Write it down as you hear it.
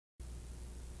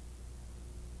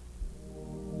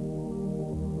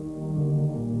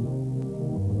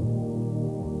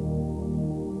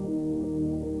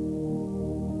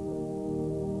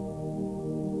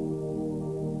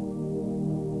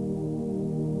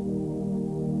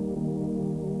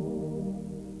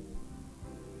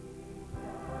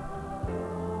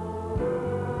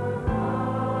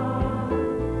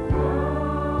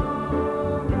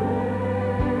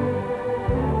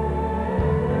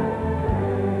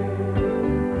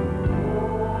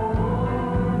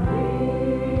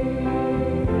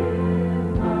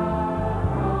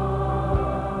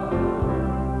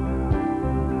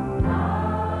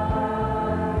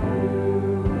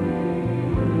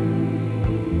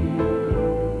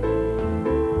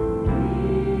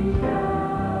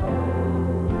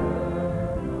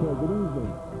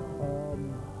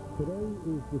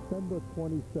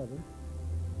27th,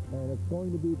 and it's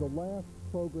going to be the last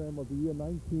program of the year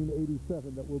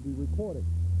 1987 that we'll be recording.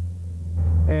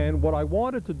 And what I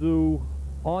wanted to do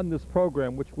on this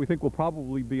program, which we think will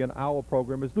probably be an hour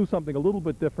program, is do something a little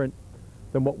bit different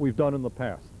than what we've done in the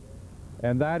past.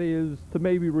 And that is to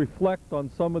maybe reflect on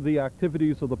some of the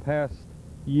activities of the past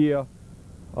year,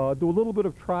 do a little bit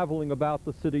of traveling about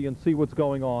the city and see what's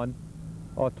going on,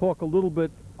 talk a little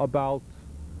bit about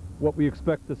what we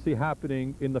expect to see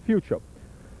happening in the future.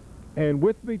 And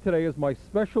with me today is my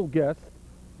special guest.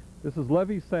 This is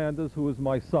Levi Sanders, who is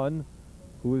my son,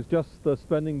 who is just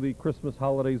spending the Christmas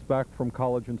holidays back from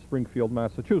college in Springfield,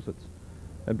 Massachusetts.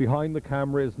 And behind the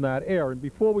camera is Nat Air. And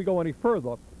before we go any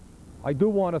further, I do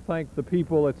want to thank the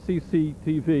people at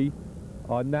CCTV,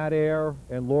 Nat Air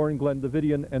and Lauren Glenn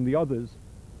Davidian and the others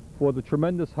for the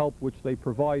tremendous help which they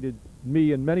provided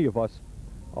me and many of us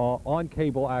on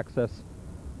cable access,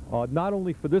 not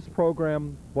only for this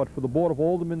program, but for the Board of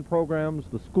Aldermen programs,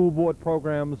 the school board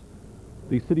programs,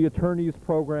 the city attorney's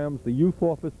programs, the youth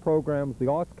office programs, the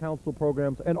arts council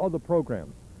programs, and other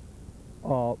programs.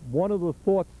 One of the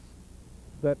thoughts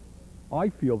that I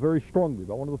feel very strongly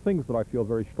about, one of the things that I feel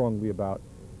very strongly about,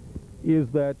 is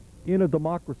that in a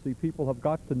democracy, people have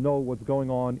got to know what's going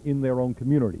on in their own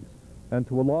communities. And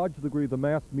to a large degree, the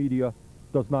mass media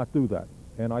does not do that.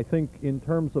 And I think in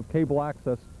terms of cable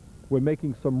access, we're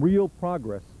making some real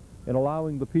progress in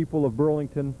allowing the people of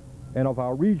Burlington and of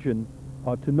our region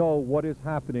to know what is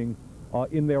happening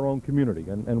in their own community.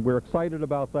 And we're excited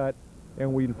about that,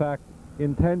 and we in fact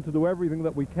intend to do everything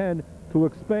that we can to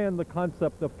expand the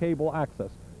concept of cable access,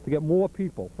 to get more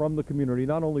people from the community,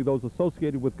 not only those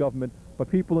associated with government, but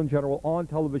people in general on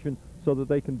television so that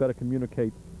they can better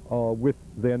communicate with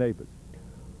their neighbors.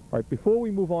 All right, before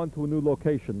we move on to a new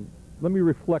location, let me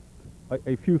reflect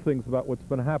a few things about what's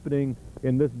been happening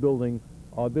in this building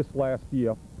this last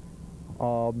year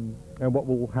and what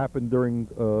will happen during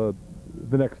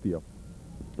the next year.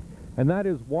 And that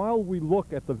is, while we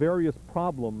look at the various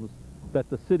problems that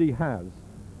the city has,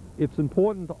 it's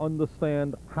important to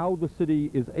understand how the city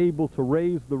is able to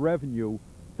raise the revenue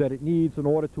that it needs in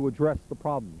order to address the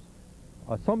problems.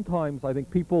 Sometimes I think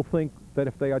people think that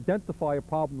if they identify a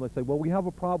problem, they say, well, we have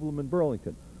a problem in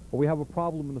Burlington, or we have a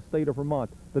problem in the state of Vermont,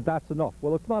 that's enough.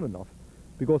 Well, it's not enough,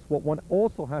 because what one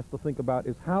also has to think about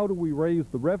is how do we raise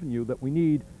the revenue that we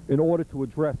need in order to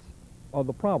address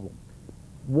the problem.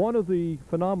 One of the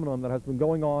phenomenon that has been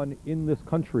going on in this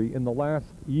country in the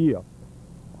last year,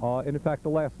 and in fact the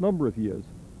last number of years,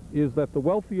 is that the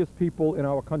wealthiest people in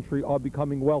our country are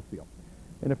becoming wealthier.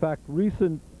 And in fact,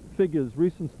 recent figures,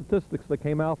 recent statistics that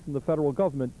came out from the federal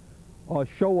government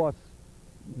show us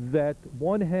that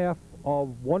 1/2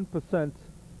 of 1%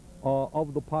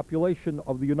 of the population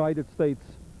of the United States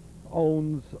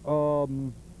owns, well,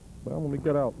 let me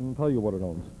get out and tell you what it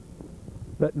owns.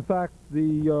 That in fact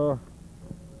the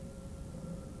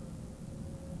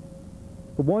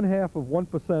 1/2 of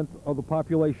 1% of the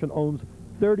population owns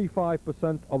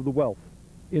 35% of the wealth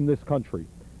in this country,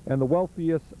 and the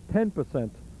wealthiest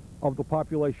 10% of the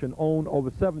population own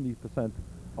over 70%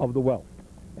 of the wealth.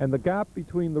 And the gap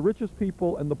between the richest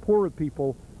people and the poorer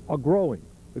people are growing.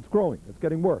 It's growing. It's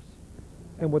getting worse.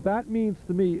 And what that means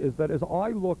to me is that as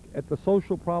I look at the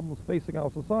social problems facing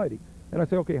our society, and I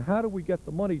say, okay, how do we get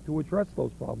the money to address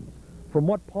those problems? From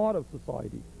what part of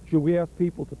society should we ask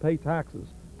people to pay taxes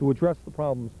to address the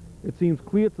problems? It seems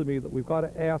clear to me that we've got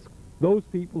to ask those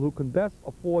people who can best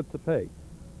afford to pay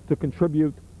to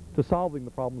contribute to solving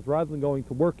the problems rather than going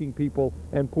to working people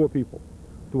and poor people.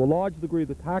 To a large degree,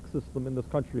 the tax system in this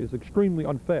country is extremely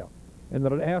unfair, and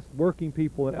that it asks working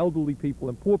people and elderly people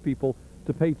and poor people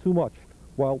to pay too much,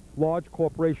 while large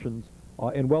corporations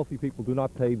and wealthy people do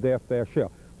not pay their fair share.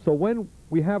 So when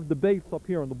we have debates up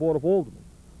here on the Board of Aldermen,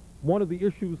 one of the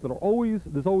issues that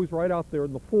there's always right out there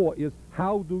in the fore is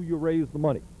how do you raise the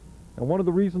money? And one of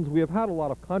the reasons we have had a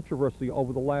lot of controversy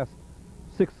over the last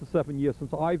 6 to 7 years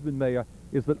since I've been mayor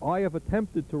is that I have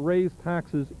attempted to raise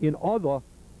taxes in other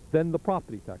than the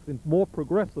property tax, in more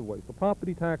progressive ways. The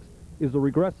property tax is a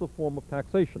regressive form of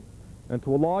taxation. And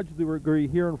to a large degree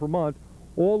here in Vermont,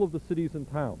 all of the cities and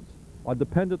towns are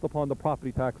dependent upon the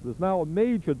property tax. There's now a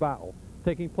major battle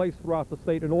taking place throughout the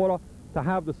state in order to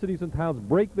have the cities and towns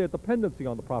break their dependency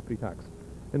on the property tax.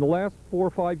 In the last 4 or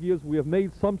 5 years, we have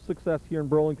made some success here in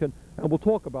Burlington, and we'll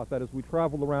talk about that as we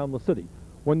travel around the city.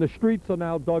 When the streets are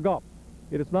now dug up,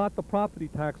 it is not the property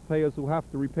taxpayers who have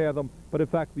to repair them, but in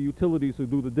fact the utilities who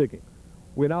do the digging.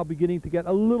 We're now beginning to get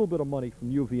a little bit of money from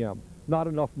UVM, not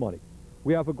enough money.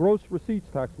 We have a gross receipts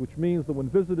tax, which means that when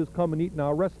visitors come and eat in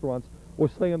our restaurants or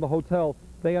stay in the hotel,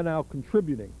 they are now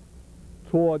contributing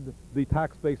toward the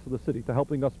tax base of the city, to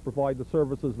helping us provide the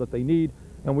services that they need.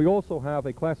 And we also have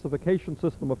a classification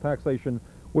system of taxation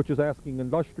which is asking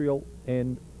industrial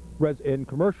and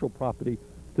commercial property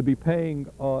to be paying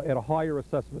at a higher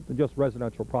assessment than just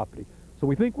residential property. So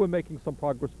we think we're making some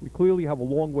progress. We clearly have a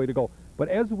long way to go. But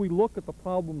as we look at the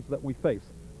problems that we face,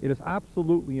 it is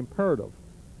absolutely imperative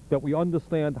that we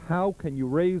understand how can you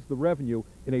raise the revenue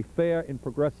in a fair and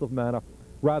progressive manner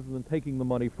rather than taking the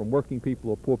money from working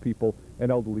people or poor people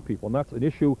and elderly people. And that's an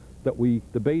issue that we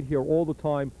debate here all the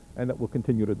time and that we'll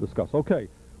continue to discuss. Okay,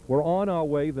 we're on our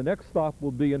way. The next stop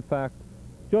will be, in fact,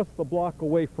 just a block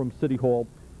away from City Hall,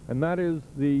 and that is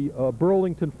the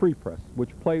Burlington Free Press,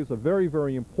 which plays a very,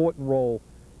 very important role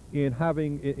in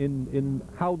having, in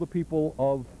how the people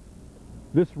of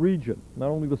this region, not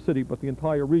only the city, but the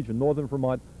entire region, northern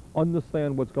Vermont,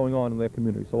 understand what's going on in their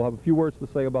community. So I'll have a few words to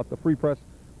say about the Free Press.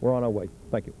 We're on our way.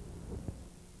 Thank you.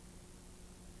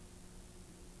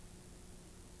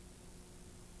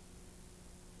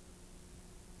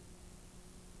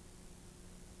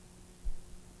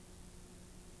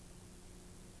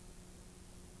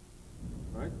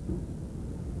 Right.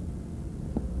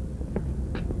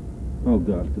 Oh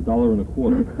gosh, it's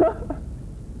 $1.25.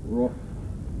 We're off.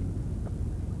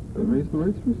 They raised the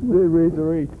rates recently? They raised the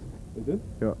rates. They did?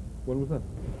 Yeah. When was that?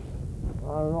 I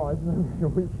don't know. I remember a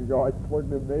week ago I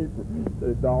plugged in paper.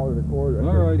 Said $1.25.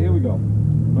 All right, here we go.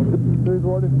 There's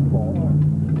one in the ball.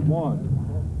 One.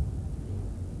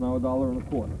 Now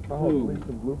 $1.25. I'll Two. leave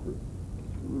some bloopers.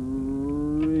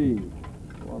 Three.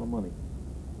 A lot of money.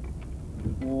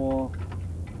 4,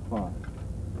 5.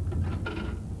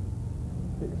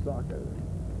 Take a sock out of it.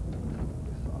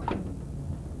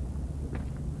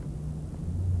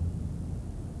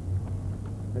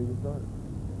 How you start?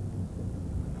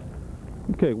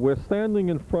 Okay, we're standing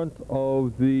in front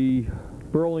of the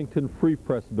Burlington Free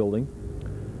Press building.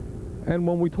 And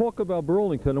when we talk about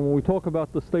Burlington and when we talk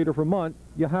about the state of Vermont,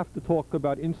 you have to talk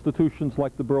about institutions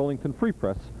like the Burlington Free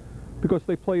Press because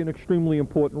they play an extremely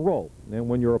important role. And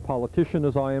when you're a politician,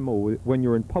 as I am, or when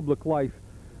you're in public life,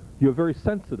 you're very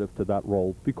sensitive to that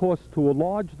role because to a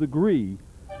large degree,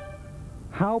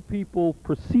 how people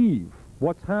perceive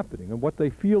what's happening and what they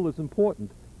feel is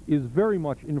important is very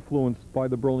much influenced by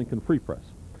the Burlington Free Press.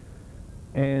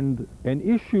 And an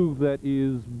issue that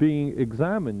is being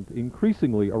examined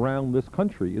increasingly around this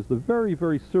country is the very,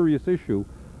 very serious issue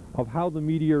of how the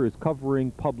media is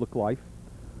covering public life,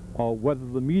 whether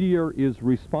the media is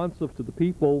responsive to the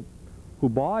people who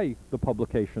buy the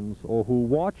publications or who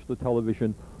watch the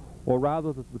television, or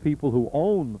rather the people who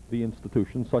own the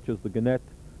institutions, such as the Gannett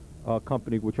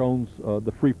company, which owns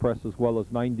the Free Press as well as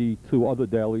 92 other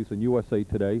dailies in USA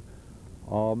Today.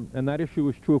 And that issue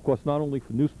is true, of course, not only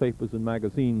for newspapers and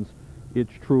magazines,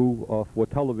 it's true for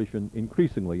television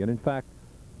increasingly. And in fact,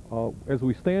 as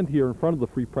we stand here in front of the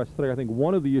Free Press today, I think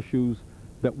one of the issues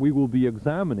that we will be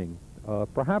examining,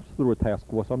 perhaps through a task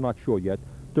force, I'm not sure yet,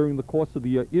 during the course of the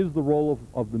year, is the role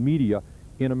of the media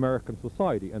in American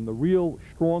society. And the real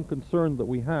strong concern that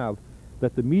we have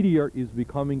that the media is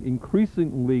becoming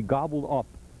increasingly gobbled up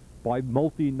by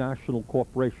multinational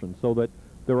corporations, so that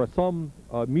there are some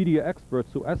media experts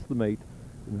who estimate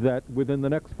that within the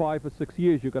next 5 or 6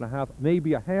 years you're going to have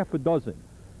maybe a half a dozen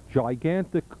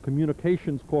gigantic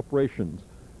communications corporations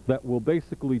that will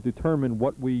basically determine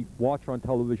what we watch on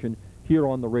television, hear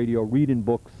on the radio, read in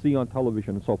books, see on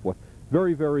television, and so forth.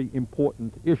 Very, very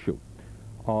important issue.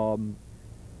 The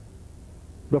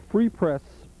Free Press,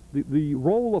 the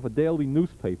role of a daily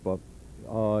newspaper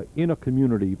in a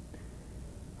community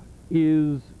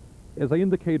is, as I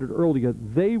indicated earlier,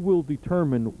 they will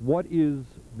determine what is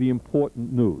the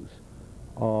important news.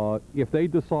 If they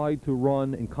decide to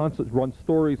run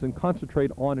stories and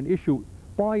concentrate on an issue,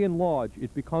 by and large,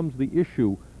 it becomes the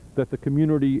issue that the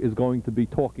community is going to be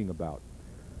talking about.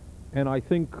 And I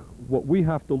think what we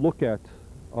have to look at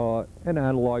and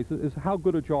analyze is how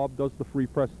good a job does the Free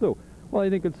Press do? Well, I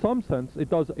think in some sense it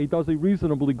does a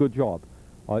reasonably good job.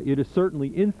 It is certainly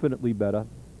infinitely better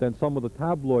than some of the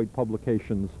tabloid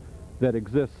publications that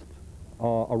exist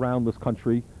around this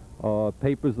country,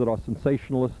 papers that are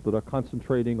sensationalist, that are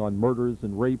concentrating on murders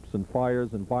and rapes and fires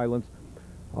and violence.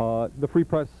 The Free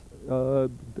Press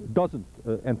doesn't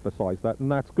emphasize that, and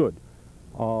that's good.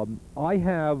 I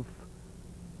have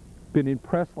been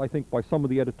impressed, I think, by some of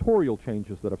the editorial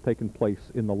changes that have taken place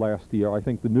in the last year. I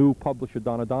think the new publisher,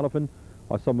 Donna Donovan,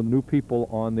 some of the new people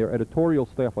on their editorial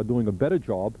staff are doing a better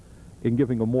job in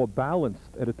giving a more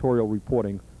balanced editorial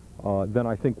reporting than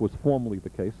I think was formerly the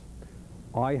case.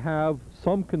 I have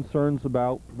some concerns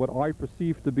about what I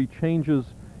perceive to be changes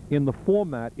in the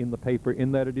format in the paper,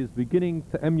 in that it is beginning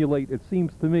to emulate, it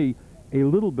seems to me, a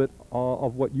little bit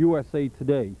of what USA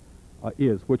Today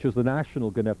is, which is the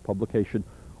national Gannett publication,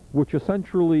 which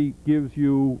essentially gives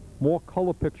you more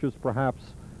color pictures, perhaps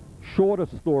shorter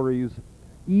stories,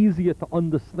 easier to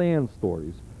understand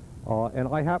stories. And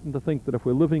I happen to think that if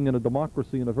we're living in a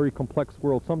democracy in a very complex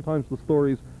world, sometimes the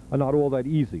stories are not all that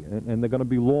easy, and they're going to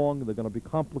be long, they're going to be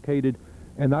complicated,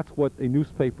 and that's what a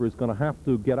newspaper is going to have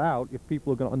to get out if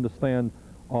people are going to understand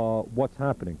what's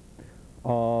happening.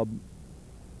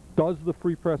 Does the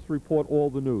Free Press report all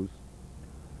the news?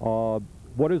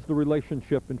 What is the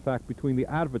relationship, in fact, between the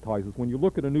advertisers? When you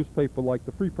look at a newspaper like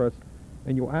the Free Press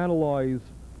and you analyze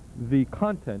the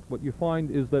content, what you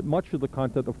find is that much of the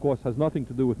content, of course, has nothing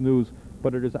to do with news,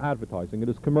 but it is advertising, it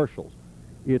is commercials.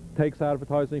 It takes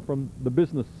advertising from the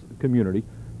business community.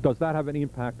 Does that have any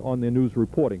impact on their news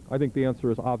reporting? I think the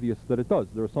answer is obvious that it does.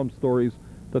 There are some stories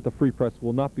that the Free Press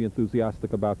will not be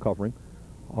enthusiastic about covering.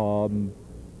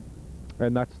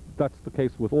 And that's the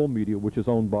case with all media, which is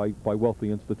owned by wealthy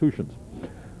institutions.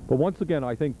 But once again,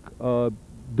 I think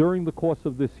during the course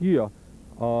of this year,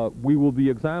 we will be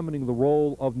examining the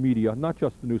role of media, not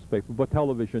just the newspaper, but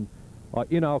television,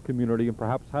 in our community, and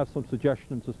perhaps have some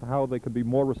suggestions as to how they can be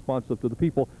more responsive to the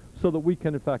people so that we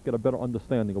can, in fact, get a better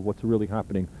understanding of what's really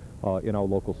happening in our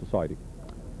local society.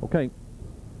 Okay.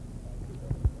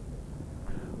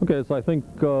 Okay, as I think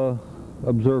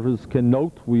observers can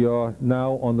note, we are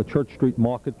now on the Church Street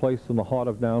Marketplace in the heart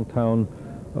of downtown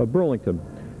Burlington.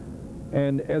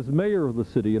 And as mayor of the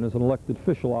city and as an elected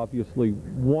official, obviously,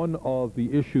 one of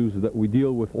the issues that we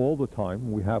deal with all the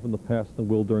time, we have in the past and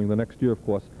will during the next year, of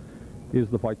course, is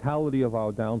the vitality of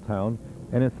our downtown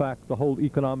and, in fact, the whole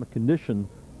economic condition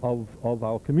of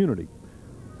our community.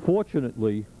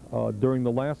 Fortunately, during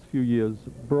the last few years,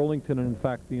 Burlington and, in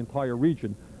fact, the entire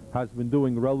region has been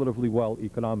doing relatively well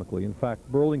economically. In fact,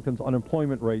 Burlington's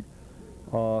unemployment rate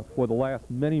for the last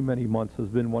many, many months has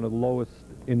been one of the lowest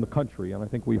in the country, and I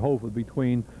think we hover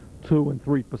between 2 and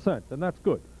 3%, and that's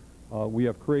good. We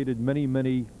have created many,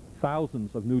 many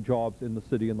thousands of new jobs in the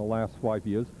city in the last 5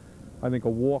 years. I think a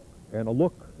walk and a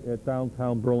look at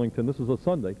downtown Burlington, this is a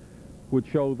Sunday, would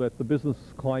show that the business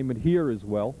climate here is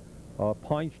well.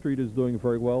 Pine Street is doing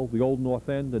very well. The Old North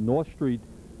End and North Street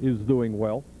is doing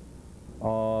well,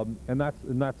 and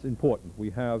that's important.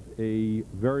 We have a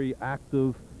very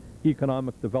active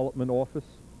economic development office,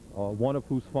 one of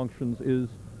whose functions is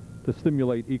to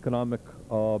stimulate economic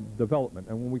development.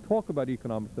 And when we talk about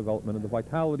economic development and the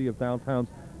vitality of downtowns,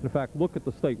 in fact, look at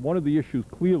the state. One of the issues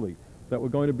clearly that we're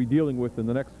going to be dealing with in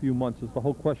the next few months is the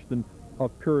whole question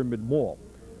of Pyramid Mall.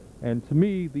 And to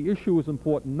me, the issue is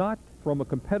important not from a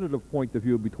competitive point of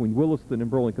view between Williston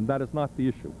and Burlington. That is not the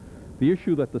issue. The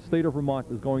issue that the state of Vermont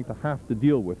is going to have to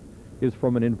deal with is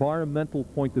from an environmental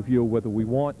point of view, whether we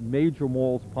want major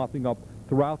malls popping up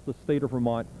throughout the state of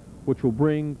Vermont, which will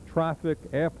bring traffic,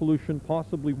 air pollution,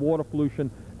 possibly water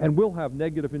pollution, and will have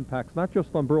negative impacts, not just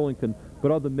on Burlington,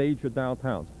 but other major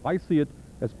downtowns. I see it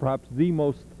as perhaps the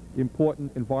most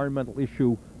important environmental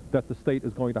issue that the state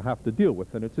is going to have to deal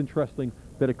with. And it's interesting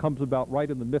that it comes about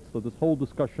right in the midst of this whole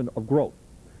discussion of growth.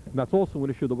 And that's also an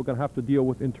issue that we're going to have to deal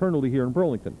with internally here in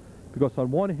Burlington. Because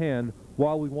on one hand,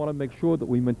 while we want to make sure that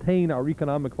we maintain our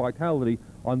economic vitality,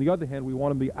 on the other hand, we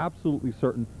want to be absolutely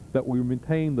certain that we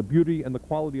maintain the beauty and the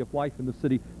quality of life in the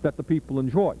city that the people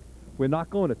enjoy. We're not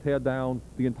going to tear down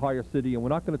the entire city, and we're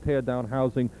not going to tear down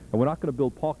housing, and we're not going to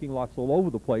build parking lots all over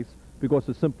the place because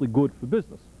it's simply good for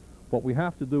business. What we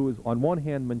have to do is, on one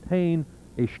hand, maintain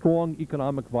a strong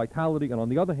economic vitality, and on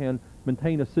the other hand,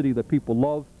 maintain a city that people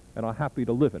love and are happy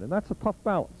to live in. And that's a tough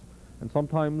balance. And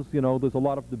sometimes, you know, there's a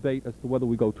lot of debate as to whether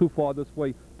we go too far this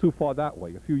way, too far that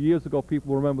way. A few years ago,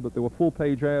 people remember that there were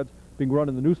full-page ads being run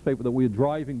in the newspaper that we are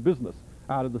driving business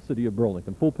out of the city of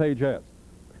Burlington, full-page ads.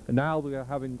 And now they are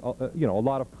having, you know, a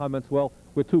lot of comments, well,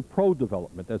 we're too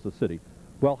pro-development as a city.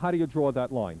 Well, how do you draw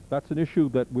that line? That's an issue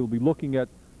that we'll be looking at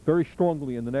very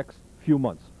strongly in the next few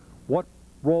months. What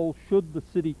role should the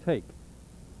city take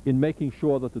in making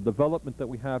sure that the development that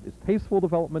we have is tasteful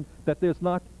development, that there's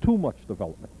not too much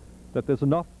development, that there's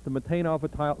enough to maintain our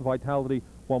vitality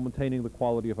while maintaining the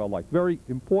quality of our life? Very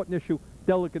important issue,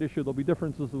 delicate issue. There'll be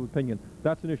differences of opinion.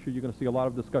 That's an issue you're going to see a lot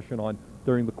of discussion on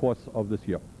during the course of this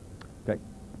year. Okay.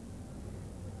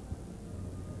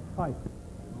 Hi.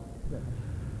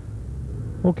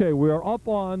 Okay, we are up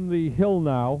on the hill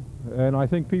now, and I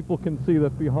think people can see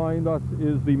that behind us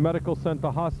is the Medical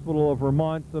Center Hospital of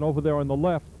Vermont, and over there on the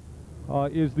left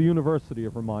is the University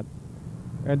of Vermont.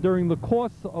 And during the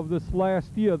course of this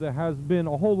last year, there has been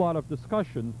a whole lot of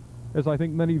discussion, as I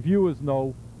think many viewers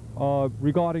know,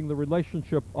 regarding the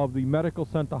relationship of the Medical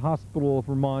Center Hospital of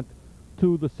Vermont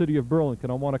to the city of Burlington.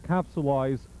 I want to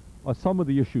capsulize some of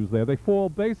the issues there. They fall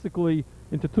basically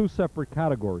into two separate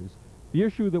categories. The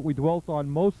issue that we dwelt on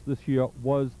most this year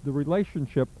was the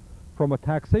relationship from a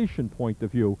taxation point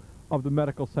of view of the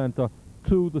medical center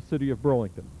to the city of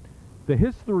Burlington. The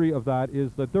history of that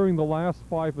is that during the last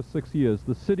 5 or 6 years,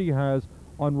 the city has,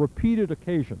 on repeated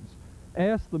occasions,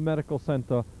 asked the medical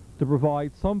center to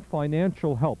provide some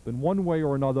financial help in one way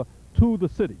or another to the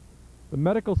city. The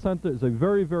medical center is a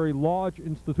very, very large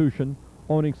institution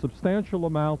owning substantial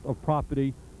amount of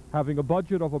property, having a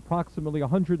budget of approximately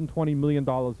 $120 million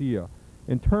a year.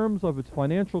 In terms of its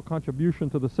financial contribution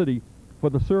to the city for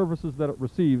the services that it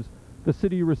receives, the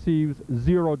city receives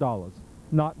 $0,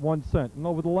 not 1 cent. And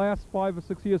over the last 5 or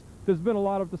 6 years, there's been a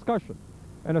lot of discussion,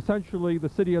 and essentially the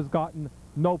city has gotten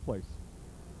no place.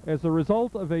 As a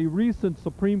result of a recent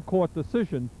Supreme Court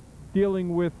decision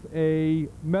dealing with a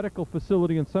medical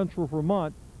facility in central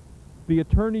Vermont, the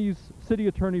city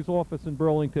attorney's office in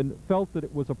Burlington felt that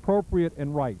it was appropriate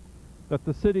and right that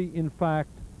the city, in fact,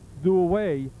 do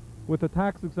away with the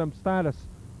tax-exempt status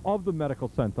of the medical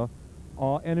center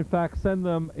and, in fact, send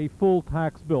them a full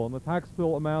tax bill. And the tax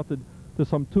bill amounted to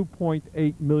some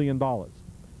 $2.8 million.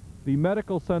 The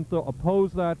medical center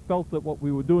opposed that, felt that what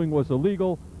we were doing was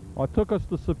illegal, took us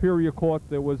to Superior Court.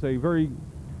 There was a very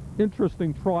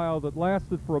interesting trial that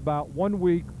lasted for about 1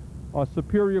 week.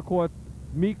 Superior Court,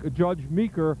 Judge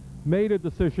Meeker made a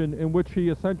decision in which he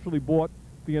essentially bought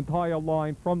the entire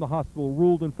line from the hospital,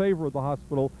 ruled in favor of the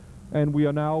hospital, and we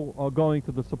are now going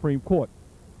to the Supreme Court.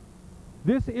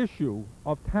 This issue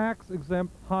of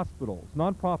tax-exempt hospitals,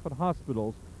 nonprofit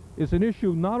hospitals, is an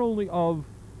issue not only of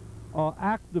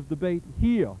active debate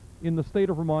here in the state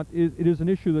of Vermont, it is an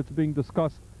issue that's being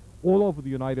discussed all over the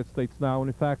United States now, and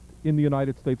in fact in the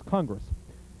United States Congress.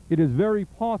 It is very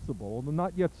possible,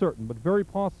 not yet certain, but very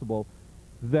possible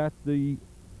that the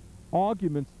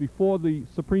arguments before the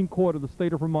Supreme Court of the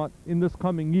state of Vermont in this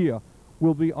coming year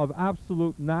will be of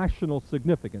absolute national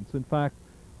significance. In fact,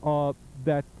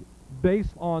 that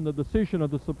based on the decision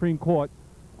of the Supreme Court,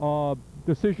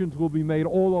 decisions will be made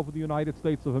all over the United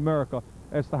States of America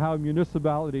as to how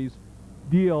municipalities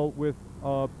deal with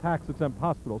tax-exempt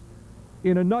hospitals.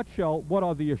 In a nutshell, what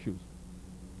are the issues?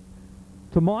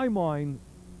 To my mind,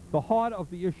 the heart of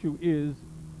the issue is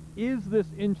this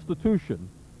institution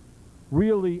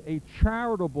really a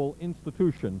charitable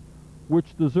institution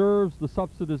which deserves the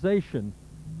subsidization,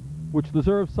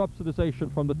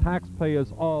 from the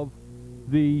taxpayers of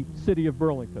the city of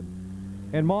Burlington?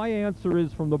 And my answer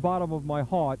is, from the bottom of my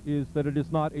heart, is that it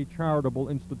is not a charitable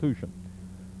institution.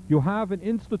 You have an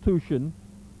institution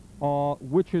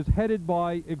which is headed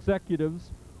by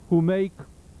executives who make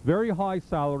very high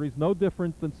salaries, no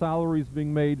different than salaries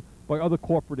being made by other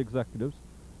corporate executives.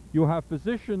 You have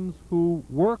physicians who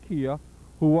work here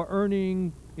who are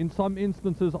earning, in some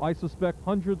instances, I suspect,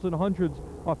 hundreds and hundreds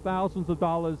of thousands of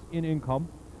dollars in income.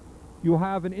 You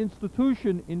have an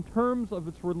institution in terms of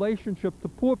its relationship to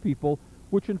poor people,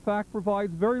 which in fact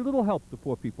provides very little help to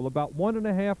poor people. About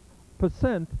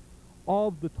 1.5%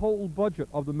 of the total budget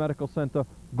of the medical center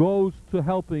goes to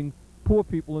helping poor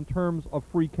people in terms of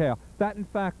free care. That, in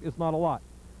fact, is not a lot.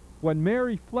 When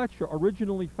Mary Fletcher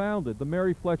originally founded the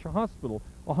Mary Fletcher Hospital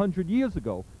 100 years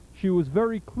ago, she was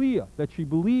very clear that she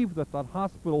believed that that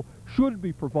hospital should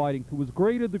be providing, to as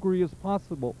great a degree as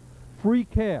possible, free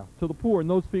care to the poor, and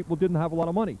those people didn't have a lot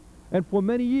of money. And for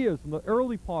many years, in the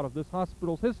early part of this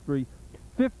hospital's history,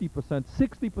 50%,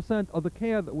 60% of the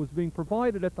care that was being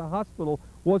provided at the hospital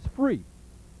was free.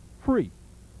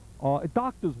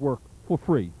 Doctors work for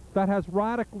free. That has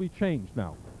radically changed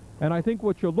now. And I think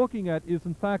what you're looking at is,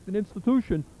 in fact, an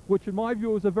institution which, in my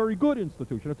view, is a very good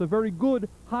institution. It's a very good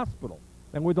hospital.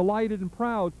 And we're delighted and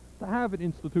proud to have an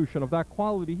institution of that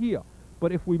quality here.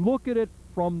 But if we look at it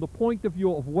from the point of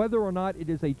view of whether or not it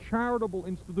is a charitable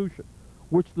institution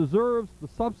which deserves the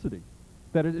subsidy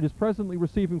that it is presently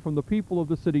receiving from the people of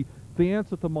the city, the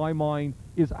answer to my mind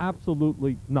is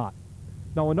absolutely not.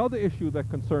 Now, another issue that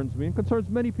concerns me, and concerns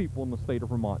many people in the state of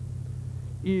Vermont,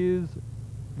 is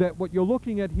that what you're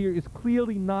looking at here is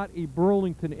clearly not a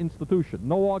Burlington institution.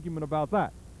 No argument about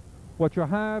that. What you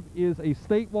have is a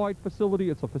statewide facility.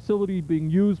 It's a facility being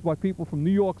used by people from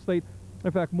New York State.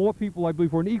 In fact, more people, I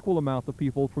believe, or an equal amount of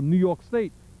people from New York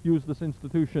State use this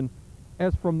institution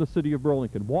as from the city of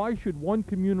Burlington. Why should one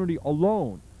community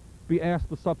alone be asked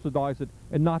to subsidize it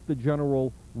and not the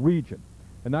general region?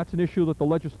 And that's an issue that the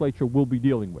legislature will be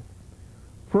dealing with.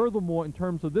 Furthermore, in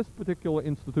terms of this particular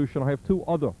institution, I have two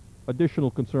other additional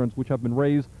concerns which have been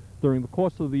raised during the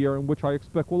course of the year and which I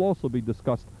expect will also be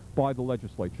discussed by the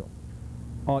legislature.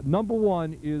 Number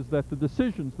one is that the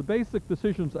decisions, the basic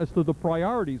decisions as to the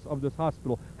priorities of this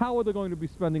hospital, how are they going to be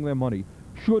spending their money?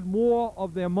 Should more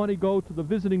of their money go to the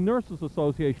Visiting Nurses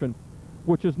Association,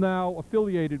 which is now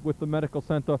affiliated with the medical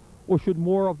center, or should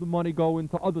more of the money go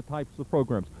into other types of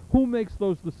programs? Who makes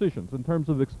those decisions in terms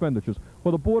of expenditures?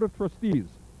 Well, the Board of Trustees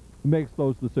makes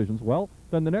those decisions. Well,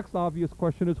 then the next obvious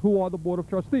question is, who are the Board of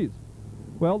Trustees?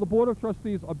 Well, the Board of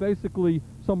Trustees are basically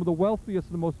some of the wealthiest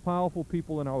and most powerful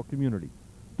people in our community.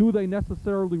 Do they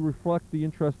necessarily reflect the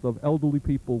interest of elderly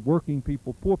people, working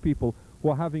people, poor people who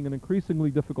are having an increasingly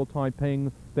difficult time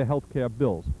paying their health care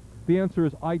bills? The answer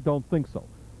is, I don't think so.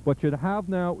 What you have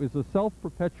now is a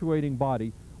self-perpetuating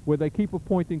body where they keep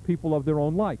appointing people of their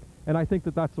own like. And I think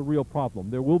that that's a real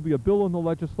problem. There will be a bill in the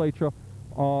legislature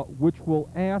which will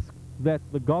ask that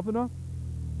the governor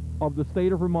of the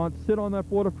state of Vermont sit on that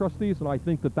Board of Trustees, and I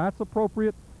think that that's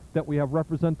appropriate, that we have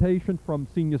representation from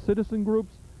senior citizen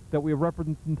groups, that we have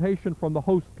representation from the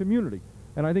host community.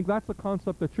 And I think that's a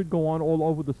concept that should go on all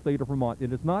over the state of Vermont.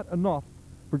 It is not enough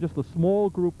for just a small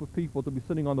group of people to be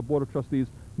sitting on the Board of Trustees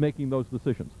making those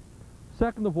decisions.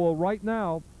 Second of all, right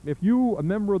now, if you, a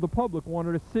member of the public,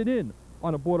 wanted to sit in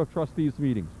on a Board of Trustees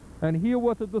meetings and hear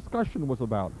what the discussion was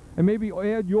about, and maybe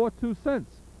add your 2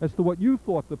 cents as to what you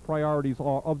thought the priorities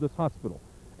are of this hospital.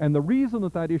 And the reason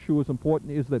that that issue is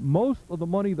important is that most of the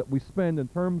money that we spend in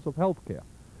terms of health care,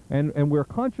 and we're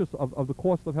conscious of the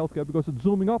cost of health care because it's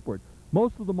zooming upward,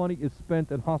 most of the money is spent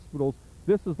in hospitals.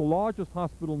 This is the largest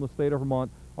hospital in the state of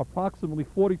Vermont. Approximately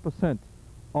 40%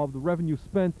 of the revenue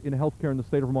spent in health care in the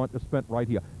state of Vermont is spent right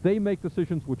here. They make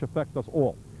decisions which affect us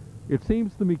all. It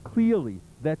seems to me clearly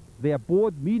that their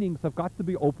board meetings have got to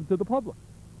be open to the public.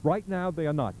 Right now, they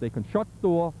are not. They can shut the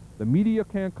door. The media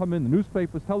can't come in. The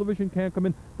newspapers, television can't come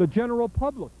in. The general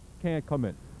public can't come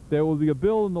in. There will be a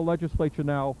bill in the legislature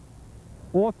now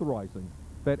authorizing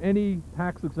that any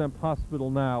tax-exempt hospital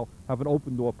now have an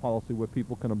open-door policy where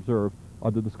people can observe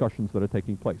the discussions that are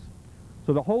taking place.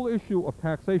 So the whole issue of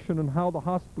taxation and how the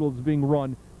hospital is being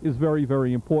run is very,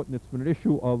 very important. It's been an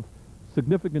issue of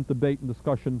significant debate and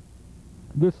discussion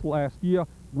this last year,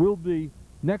 will be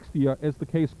next year as the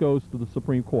case goes to the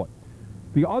Supreme Court.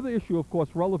 The other issue, of course,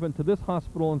 relevant to this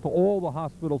hospital and to all the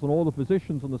hospitals and all the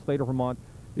physicians in the state of Vermont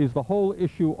is the whole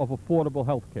issue of affordable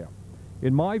health care.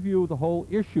 In my view, the whole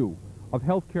issue of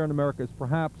health care in America is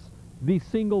perhaps the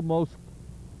single most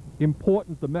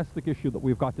important domestic issue that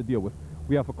we've got to deal with.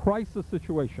 We have a crisis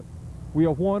situation. We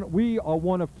are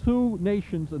one of 2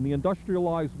 nations in the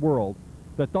industrialized world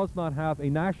that does not have a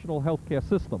national health care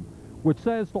system, which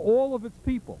says to all of its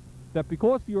people that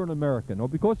because you're an American or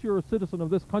because you're a citizen of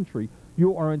this country,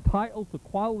 you are entitled to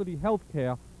quality health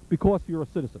care because you're a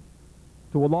citizen.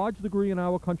 To a large degree in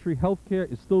our country, health care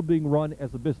is still being run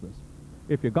as a business.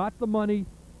 If you got the money,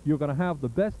 you're going to have the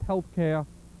best health care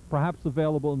perhaps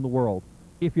available in the world.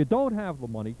 If you don't have the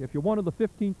money, if you're one of the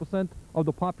 15% of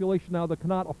the population now that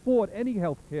cannot afford any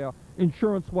health care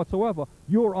insurance whatsoever,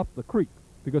 you're up the creek.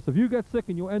 Because if you get sick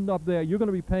and you end up there, you're going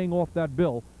to be paying off that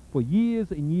bill for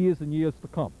years and years and years to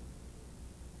come.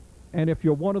 And if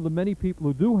you're one of the many people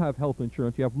who do have health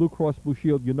insurance, you have Blue Cross Blue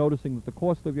Shield, you're noticing that the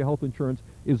cost of your health insurance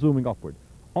is zooming upward.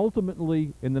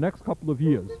 Ultimately, in the next couple of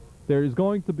years, there is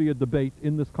going to be a debate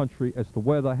in this country as to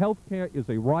whether health care is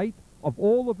a right of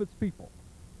all of its people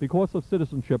because of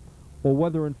citizenship, or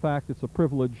whether in fact it's a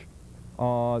privilege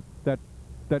that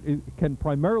it can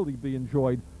primarily be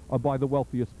enjoyed by the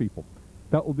wealthiest people.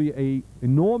 That will be an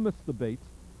enormous debate.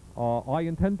 I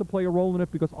intend to play a role in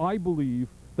it because I believe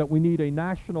that we need a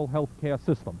national health care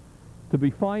system to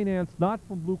be financed not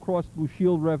from Blue Cross Blue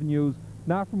Shield revenues,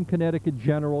 not from Connecticut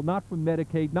General, not from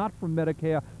Medicaid, not from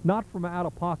Medicare, not from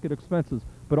out-of-pocket expenses,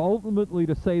 but ultimately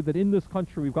to say that in this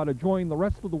country we've got to join the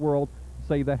rest of the world,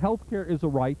 say that health care is a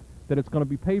right, that it's going to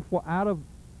be paid for out of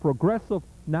progressive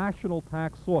national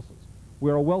tax sources.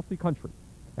 We're a wealthy country,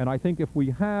 and I think if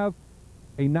we have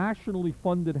a nationally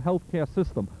funded health care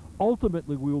system,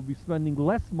 ultimately we will be spending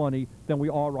less money than we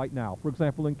are right now. For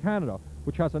example, in Canada,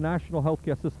 which has a national health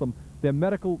care system,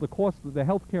 the cost of the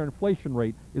health care inflation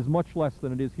rate is much less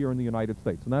than it is here in the United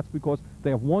States. And that's because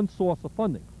they have one source of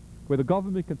funding, where the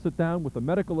government can sit down with the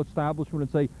medical establishment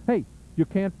and say, hey, you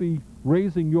can't be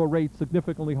raising your rates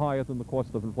significantly higher than the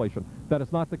cost of inflation. That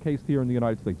is not the case here in the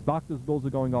United States. Doctors' bills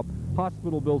are going up,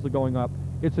 hospital bills are going up.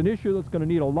 It's an issue that's going to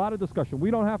need a lot of discussion.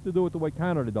 We don't have to do it the way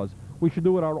Canada does. We should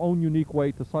do it our own unique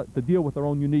way to deal with our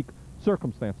own unique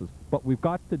circumstances. But we've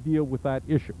got to deal with that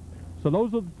issue. So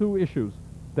those are the 2 issues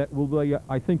that will be,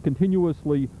 I think,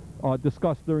 continuously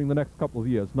discussed during the next couple of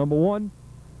years. Number 1,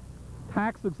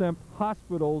 tax-exempt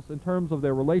hospitals in terms of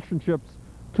their relationships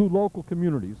to local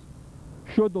communities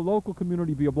Should the local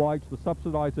community be obliged to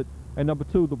subsidize it? And number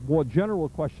two, the more general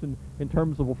question in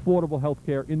terms of affordable health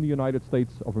care in the United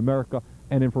States of America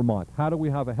and in Vermont. How do we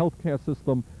have a health care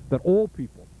system that all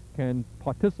people can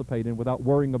participate in without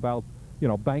worrying about, you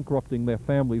know, bankrupting their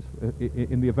families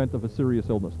in the event of a serious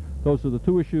illness? Those are the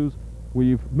two issues.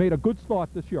 We've made a good start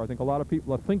this year. I think a lot of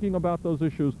people are thinking about those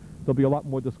issues. There'll be a lot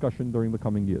more discussion during the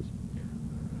coming years.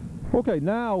 Okay,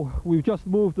 now we've just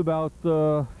moved about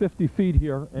 50 feet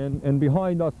here, and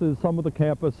behind us is some of the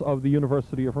campus of the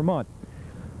University of Vermont.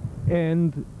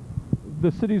 And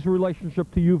the city's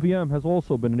relationship to UVM has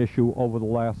also been an issue over the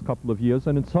last couple of years,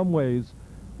 and in some ways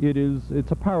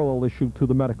it's a parallel issue to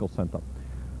the medical center.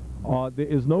 There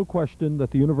is no question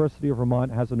that the University of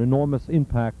Vermont has an enormous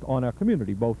impact on our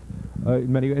community, both in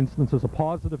many instances a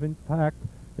positive impact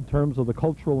in terms of the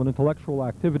cultural and intellectual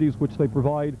activities which they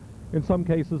provide, in some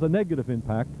cases a negative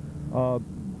impact.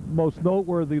 Most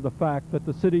noteworthy the fact that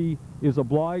the city is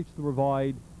obliged to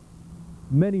provide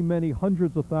many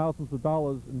hundreds of thousands of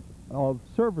dollars of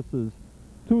services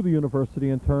to the university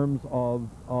in terms of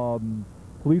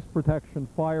police protection,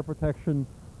 fire protection,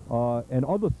 and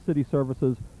other city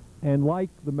services. And like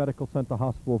the Medical Center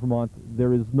Hospital of Vermont,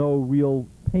 there is no real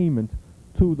payment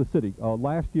to the city.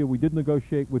 Last year we did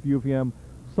negotiate with UVM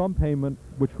some payment,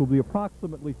 which will be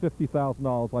approximately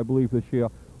 $50,000, I believe, this year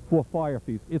for fire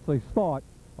fees. It's a start.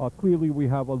 Clearly we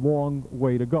have a long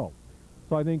way to go.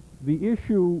 So I think the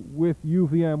issue with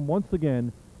UVM, once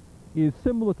again, is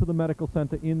similar to the medical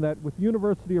center in that with the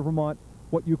University of Vermont,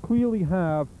 what you clearly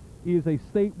have is a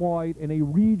statewide and a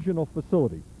regional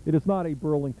facility. It is not a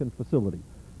Burlington facility.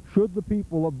 Should the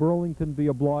people of Burlington be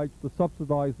obliged to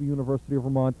subsidize the University of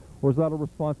Vermont, or is that a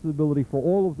responsibility for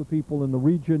all of the people in the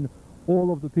region,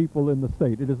 all of the people in the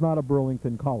state? It is not a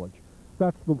Burlington college.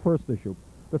 That's the first issue.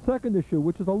 The second issue,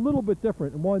 which is a little bit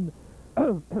different, and one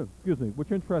excuse me,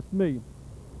 which interests me,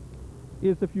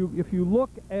 is if you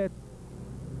look at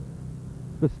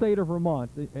the state of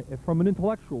Vermont from an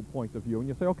intellectual point of view, and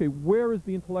you say, okay, where is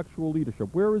the intellectual leadership?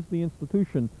 Where is the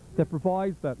institution that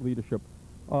provides that leadership?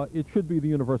 It should be the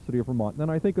University of Vermont. And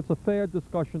I think it's a fair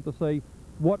discussion to say,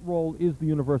 what role is the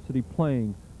university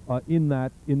playing in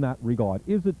that regard?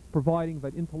 Is it providing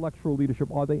that intellectual leadership?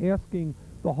 Are they asking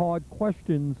the hard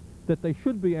questions that they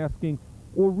should be asking,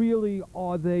 or really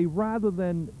are they, rather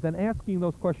than asking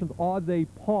those questions, are they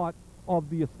part of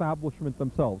the establishment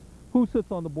themselves? Who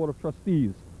sits on the Board of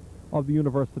Trustees of the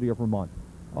University of Vermont?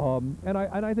 And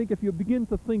I think if you begin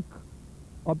to think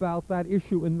about that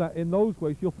issue in those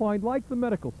ways, you'll find, like the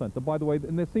medical center, by the way,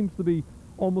 and there seems to be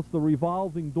almost a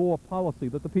revolving door policy,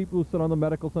 that the people who sit on the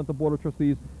Medical Center Board of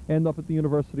Trustees end up at the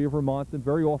University of Vermont, and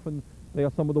very often they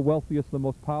are some of the wealthiest and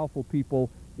most powerful people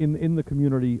in the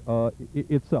community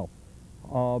itself.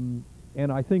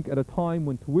 And I think at a time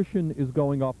when tuition is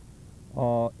going up,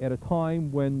 at a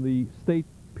time when the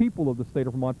people of the state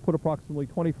of Vermont put approximately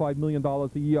 $25 million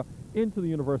a year into the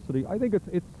university, I think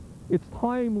it's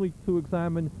timely to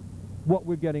examine what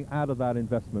we're getting out of that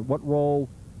investment, what role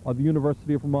the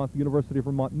University of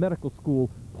Vermont Medical School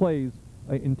plays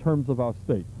in terms of our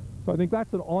state. So I think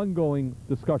that's an ongoing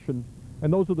discussion,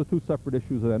 and those are the two separate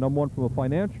issues there. Number one, from a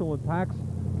financial and tax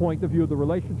point of view, the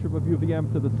relationship of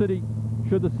UVM to the city.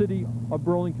 Should the city of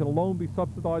Burlington alone be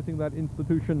subsidizing that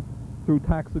institution through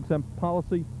tax-exempt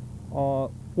policy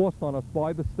forced on us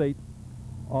by the state?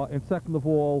 And second of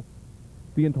all,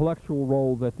 the intellectual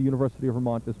role that the University of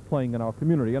Vermont is playing in our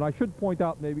community. And I should point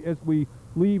out, maybe as we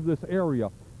leave this area,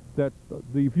 that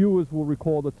the viewers will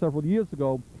recall that several years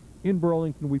ago in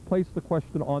Burlington we placed the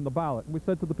question on the ballot, and we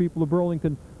said to the people of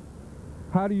Burlington,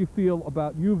 how do you feel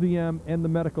about UVM and the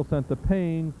medical center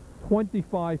paying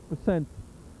 25%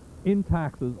 in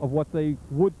taxes of what they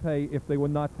would pay if they were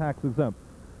not tax exempt?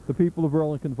 The people of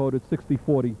Burlington voted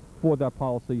 60-40 for that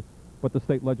policy, but the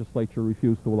state legislature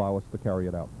refused to allow us to carry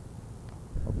it out.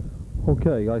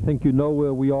 Okay, I think you know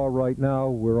where we are right now.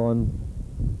 We're on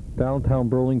downtown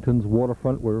Burlington's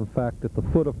waterfront. We're in fact at the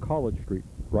foot of College Street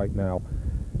right now.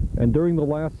 And during the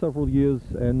last several years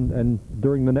and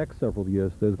during the next several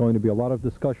years, there's going to be a lot of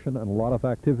discussion and a lot of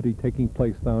activity taking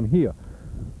place down here.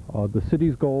 The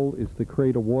city's goal is to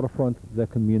create a waterfront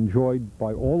that can be enjoyed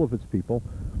by all of its people.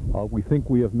 We think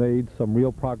we have made some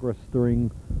real progress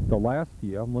during the last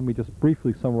year. Let me just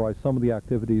briefly summarize some of the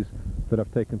activities that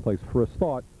have taken place. For a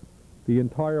start, the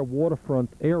entire waterfront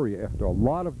area, after a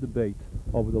lot of debate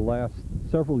over the last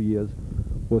several years,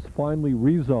 was finally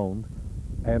rezoned,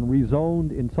 and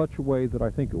rezoned in such a way that I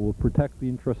think it will protect the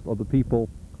interest of the people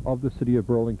of the city of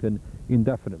Burlington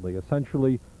indefinitely.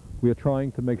 Essentially, we are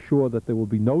trying to make sure that there will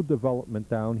be no development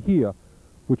down here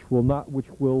which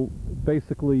will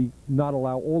basically not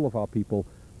allow all of our people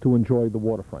to enjoy the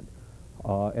waterfront.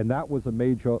 And that was a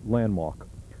major landmark.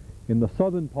 In the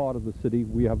southern part of the city,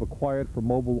 we have acquired for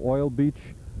Mobile Oil Beach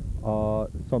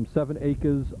some 7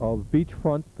 acres of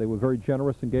beachfront. They were very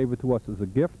generous and gave it to us as a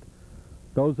gift.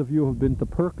 Those of you who have been to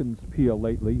Perkins Pier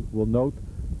lately will note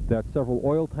that several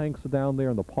oil tanks are down there,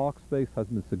 and the park space has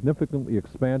been significantly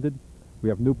expanded. We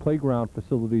have new playground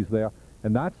facilities there,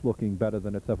 and that's looking better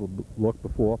than it's ever looked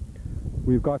before.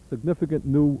 We've got significant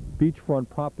new beachfront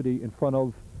property in front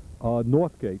of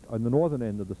Northgate on the northern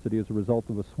end of the city as a result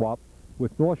of a swap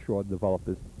with North Shore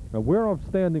developers. And where I'm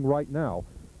standing right now,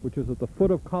 which is at the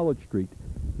foot of College Street,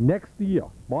 next year,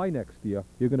 by next year,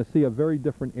 you're going to see a very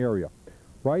different area.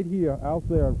 Right here, out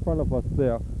there in front of us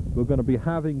there, we're going to be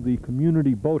having the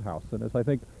community boathouse. And as I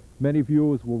think many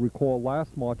viewers will recall,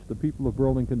 last March, the people of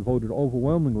Burlington voted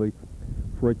overwhelmingly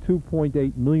for a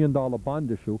 $2.8 million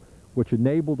bond issue, which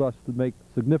enabled us to make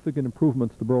significant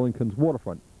improvements to Burlington's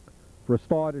waterfront. For a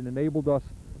start, it enabled us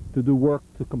to do work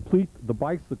to complete the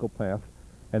bicycle path,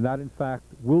 and that in fact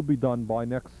will be done by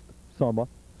next summer,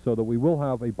 so that we will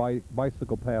have a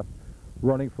bicycle path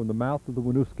running from the mouth of the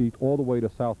Winooski all the way to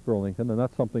South Burlington, and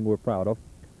that's something we're proud of.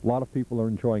 A lot of people are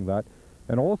enjoying that.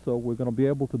 And also, we're going to be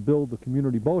able to build the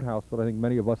community boathouse that I think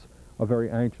many of us are very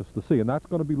anxious to see. And that's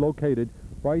going to be located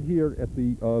right here at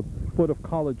the foot of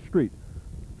College Street.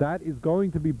 That is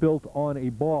going to be built on a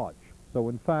barge. So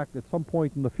in fact, at some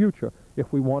point in the future,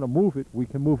 if we want to move it, we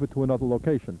can move it to another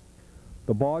location.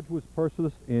 The barge was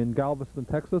purchased in Galveston,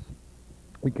 Texas.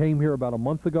 We came here about a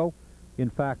month ago. In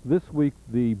fact, this week,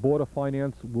 the Board of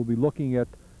Finance will be looking at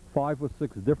 5 or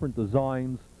 6 different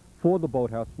designs for the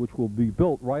boathouse, which will be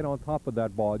built right on top of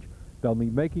that barge. They'll be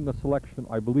making a selection,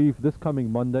 I believe, this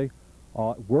coming Monday.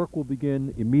 Work will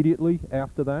begin immediately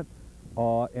after that,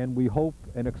 and we hope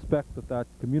and expect that that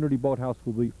community boathouse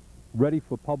will be ready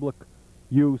for public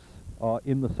use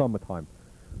in the summertime.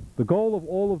 The goal of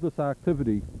all of this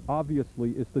activity,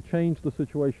 obviously, is to change the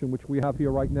situation which we have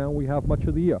here right now. We have much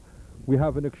of the year. We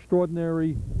have an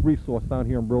extraordinary resource down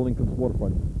here in Burlington's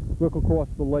waterfront. Look across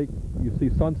the lake, you see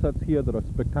sunsets here that are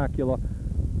spectacular.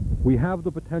 We have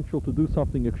the potential to do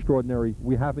something extraordinary.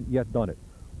 We haven't yet done it.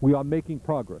 We are making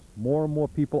progress. More and more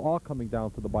people are coming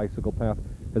down to the bicycle path,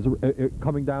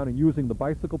 coming down and using the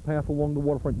bicycle path along the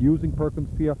waterfront, using Perkins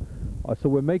Pier. So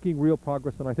we're making real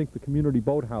progress, and I think the community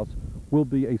boathouse will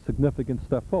be a significant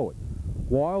step forward.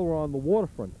 While we're on the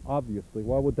waterfront, obviously,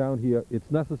 while we're down here, it's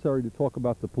necessary to talk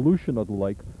about the pollution of the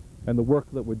lake and the work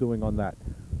that we're doing on that.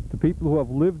 To people who have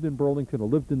lived in Burlington or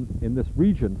lived in this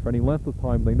region for any length of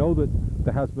time, they know that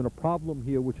there has been a problem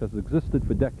here which has existed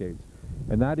for decades,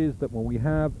 and that is that when we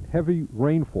have heavy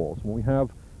rainfalls, when we have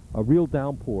real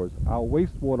downpours, our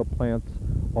wastewater plants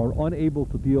are unable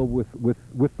to deal with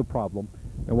the problem,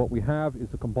 and what we have is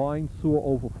a combined sewer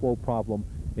overflow problem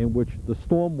in which the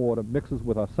stormwater mixes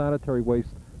with our sanitary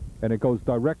waste, and it goes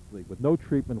directly, with no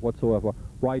treatment whatsoever,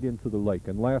 right into the lake.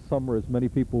 And last summer, as many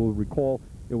people will recall,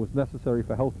 it was necessary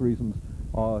for health reasons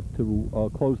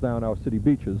to close down our city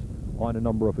beaches on a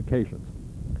number of occasions.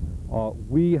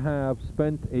 We have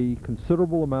spent a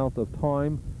considerable amount of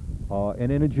time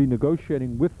and energy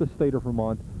negotiating with the state of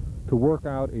Vermont to work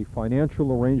out a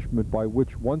financial arrangement by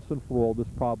which once and for all this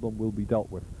problem will be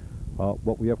dealt with.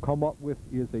 What we have come up with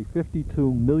is a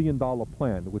 $52 million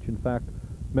plan, which in fact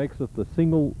makes it the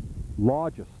single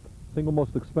largest, single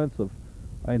most expensive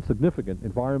and significant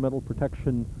environmental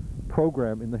protection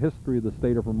program in the history of the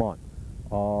state of Vermont.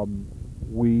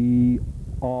 We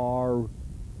are,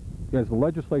 as the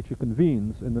legislature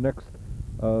convenes in the next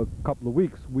couple of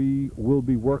weeks, we will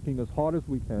be working as hard as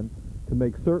we can to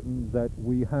make certain that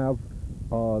we have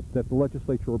that the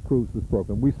legislature approves this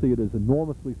program. We see it as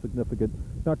enormously significant,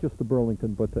 not just to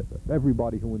Burlington, but to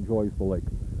everybody who enjoys the lake.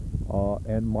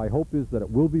 And my hope is that it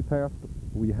will be passed.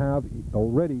 We have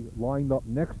already lined up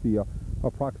next year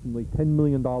approximately $10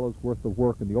 million worth of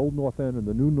work in the old North End and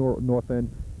the new North End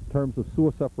in terms of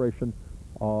sewer separation,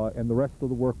 and the rest of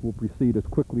the work will proceed as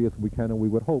quickly as we can, and we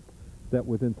would hope that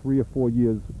within 3 or 4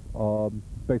 years,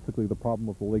 basically the problem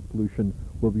of the lake pollution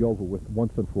will be over with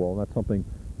once and for all, and that's something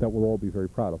that we'll all be very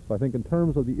proud of. So I think in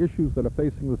terms of the issues that are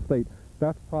facing the state,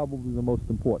 that's probably the most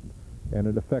important, and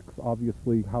it affects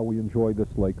obviously how we enjoy this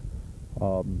lake.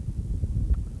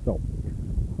 So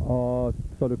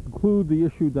to conclude the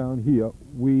issue down here,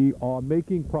 we are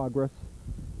making progress.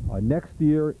 Next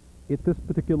year, at this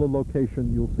particular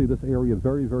location, you'll see this area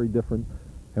very, very different,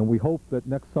 and we hope that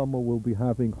next summer we'll be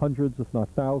having hundreds, if not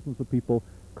thousands, of people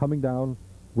coming down,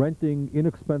 renting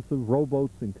inexpensive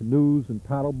rowboats and canoes and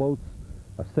paddle boats,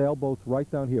 sailboats right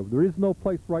down here. There is no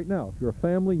place right now. If you're a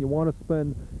family and you want to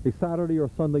spend a Saturday or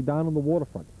Sunday down on the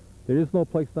waterfront, there is no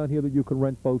place down here that you can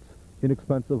rent boats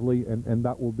inexpensively, and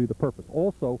that will be the purpose.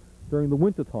 Also, during the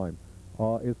winter time,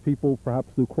 as people perhaps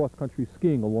do cross-country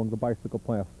skiing along the bicycle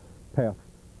path,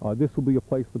 this will be a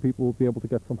place that people will be able to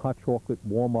get some hot chocolate,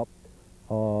 warm up,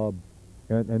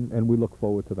 and we look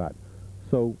forward to that.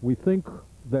 So we think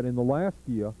that in the last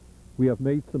year, we have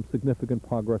made some significant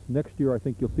progress. Next year, I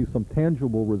think you'll see some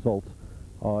tangible results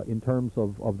in terms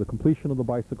of the completion of the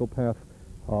bicycle path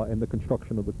and the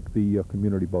construction of the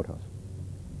community boathouse.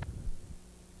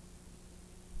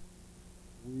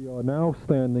 We are now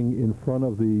standing in front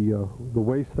of the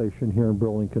way station here in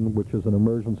Burlington, which is an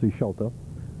emergency shelter,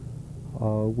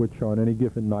 which on any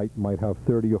given night might have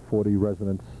 30 or 40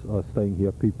 residents staying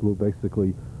here, people who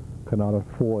basically cannot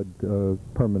afford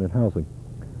permanent housing.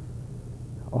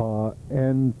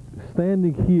 And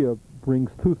standing here brings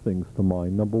two things to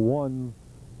mind. Number one,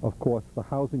 of course, the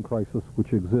housing crisis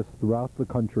which exists throughout the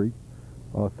country,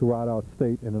 throughout our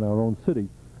state and in our own city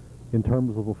in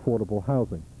terms of affordable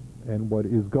housing. And what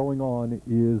is going on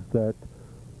is that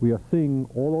we are seeing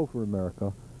all over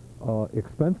America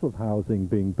expensive housing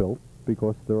being built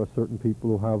because there are certain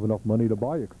people who have enough money to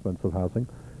buy expensive housing,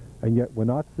 and yet we're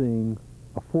not seeing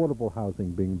affordable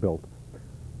housing being built.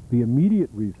 The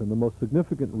immediate reason, the most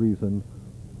significant reason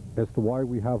as to why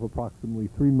we have approximately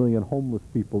 3 million homeless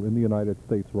people in the United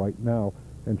States right now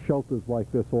and shelters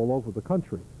like this all over the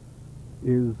country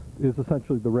is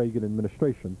essentially the Reagan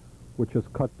administration, which has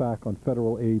cut back on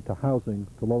federal aid to housing,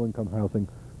 to low-income housing,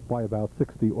 by about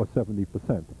 60 or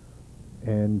 70%.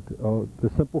 And the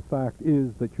simple fact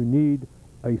is that you need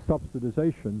a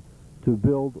subsidization to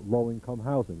build low-income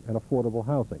housing and affordable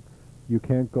housing. You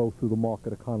can't go through the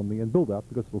market economy and build that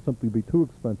because it will simply be too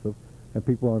expensive and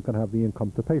people aren't going to have the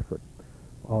income to pay for it.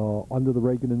 Under the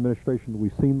Reagan administration,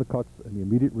 we've seen the cuts, and the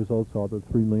immediate results are that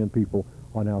 3 million people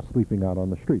are now sleeping out on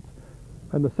the streets.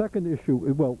 And the second issue,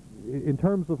 well, in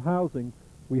terms of housing,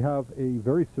 we have a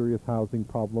very serious housing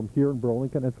problem here in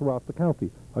Burlington and throughout the county,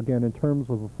 again, in terms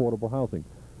of affordable housing.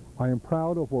 I am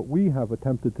proud of what we have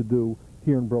attempted to do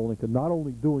here in Burlington, not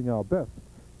only doing our best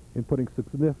in putting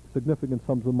significant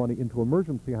sums of money into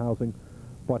emergency housing,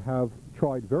 but have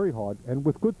tried very hard, and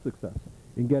with good success,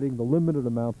 in getting the limited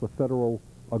amounts of federal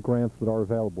grants that are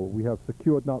available. We have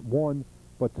secured not one,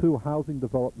 but 2 housing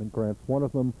development grants. One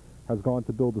of them has gone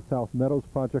to build the South Meadows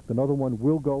project. Another one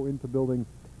will go into building,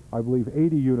 I believe,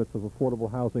 80 units of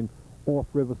affordable housing off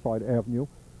Riverside Avenue.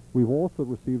 We've also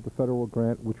received a federal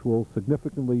grant which will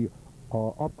significantly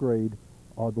upgrade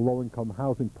the low-income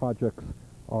housing projects,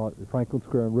 Franklin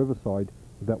Square and Riverside,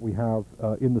 that we have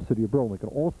in the city of Burlington.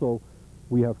 Also,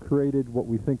 we have created what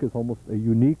we think is almost a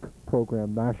unique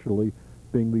program nationally,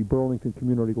 being the Burlington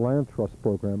Community Land Trust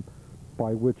program,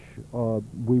 by which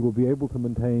we will be able to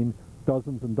maintain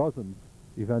dozens and dozens,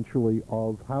 eventually,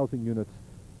 of housing units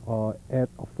at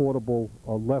affordable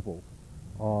levels.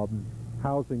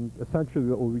 Housing, essentially,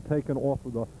 that will be taken off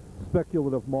of the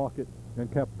speculative market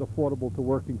and kept affordable to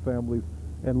working families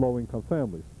and low-income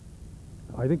families.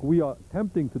 I think we are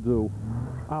attempting to do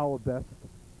our best.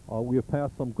 We have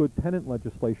passed some good tenant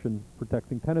legislation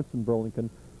protecting tenants in Burlington.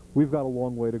 We've got a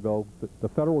long way to go. The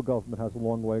federal government has a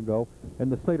long way to go,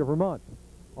 and the state of Vermont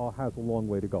has a long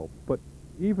way to go. But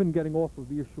even getting off of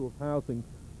the issue of housing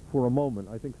for a moment,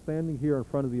 I think standing here in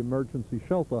front of the emergency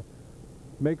shelter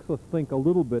makes us think a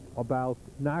little bit about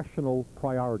national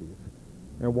priorities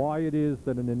and why it is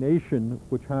that in a nation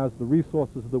which has the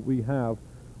resources that we have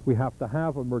to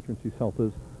have emergency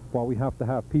shelters while we have to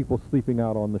have people sleeping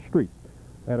out on the street.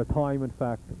 At a time, in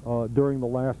fact, during the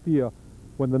last year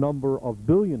when the number of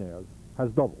billionaires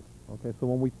has doubled. Okay, so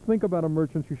when we think about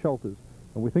emergency shelters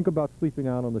and we think about sleeping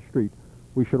out on the street,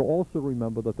 we should also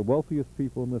remember that the wealthiest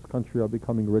people in this country are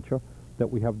becoming richer, that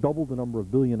we have doubled the number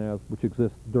of billionaires which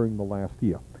exist during the last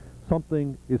year.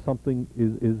 Something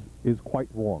is quite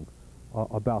wrong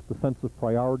about the sense of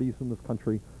priorities in this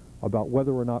country, about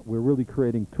whether or not we're really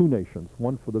creating 2 nations,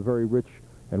 one for the very rich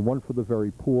and one for the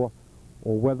very poor,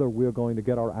 or whether we're going to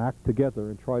get our act together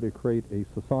and try to create a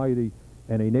society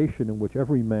and a nation in which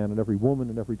every man and every woman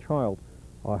and every child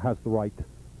has the right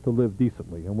to live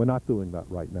decently. And we're not doing that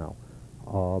right now.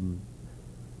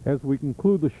 As we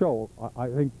conclude the show, I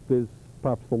think there's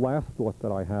perhaps the last thought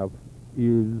that I have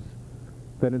is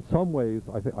that in some ways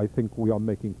I think we are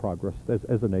making progress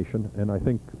as a nation. And I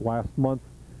think last month,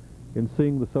 in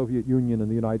seeing the Soviet Union and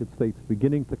the United States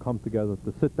beginning to come together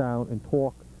to sit down and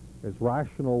talk as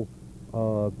rational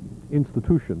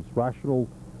institutions, rational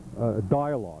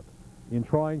dialogue, in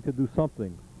trying to do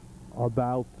something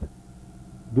about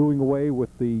doing away with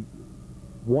the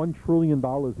 $1 trillion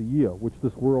a year, which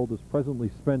this world is presently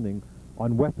spending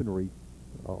on weaponry,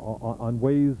 on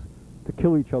ways to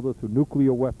kill each other through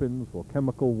nuclear weapons or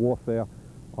chemical warfare.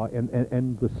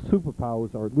 And the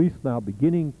superpowers are at least now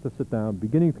beginning to sit down,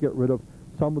 beginning to get rid of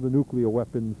some of the nuclear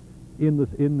weapons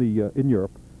in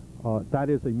Europe. That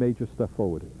is a major step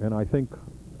forward. And I think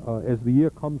as the year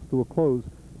comes to a close,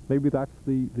 maybe that's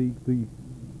the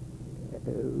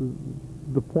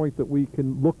point that we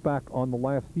can look back on the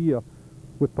last year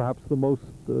with perhaps the most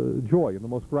joy and the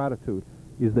most gratitude,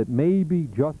 is that maybe,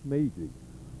 just maybe,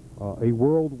 a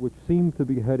world which seemed to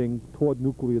be heading toward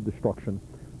nuclear destruction,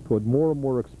 toward more and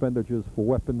more expenditures for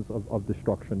weapons of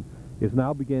destruction, is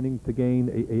now beginning to gain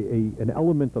an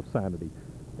element of sanity,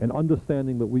 and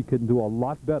understanding that we can do a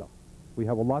lot better. We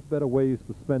have a lot better ways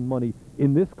to spend money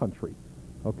in this country,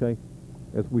 okay?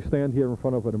 As we stand here in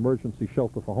front of an emergency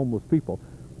shelter for homeless people,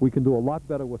 we can do a lot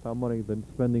better with our money than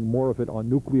spending more of it on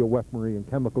nuclear weaponry and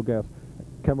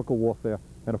chemical warfare,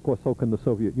 and of course so can the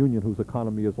Soviet Union, whose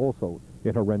economy is also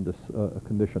in horrendous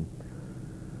condition.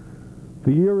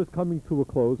 The year is coming to a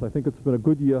close. I think it's been a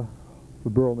good year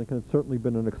for Burlington. It's certainly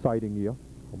been an exciting year.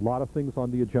 A lot of things on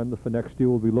the agenda for next year.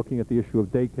 We'll be looking at the issue of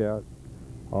daycare,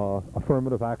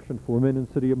 affirmative action for women in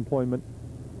city employment,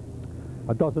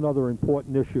 a dozen other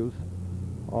important issues.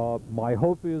 My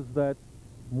hope is that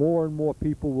more and more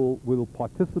people will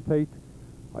participate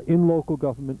in local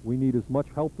government. We need as much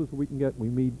help as we can get. We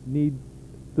need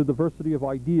the diversity of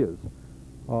ideas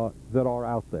that are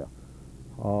out there.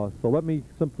 So let me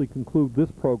simply conclude this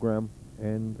program,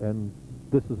 and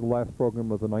this is the last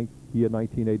program of the year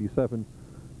 1987,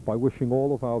 by wishing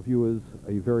all of our viewers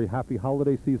a very happy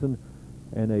holiday season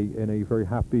and a very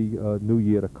happy new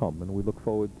year to come. And we look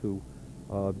forward to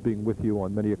being with you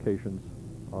on many occasions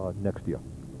next year.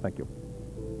 Thank you.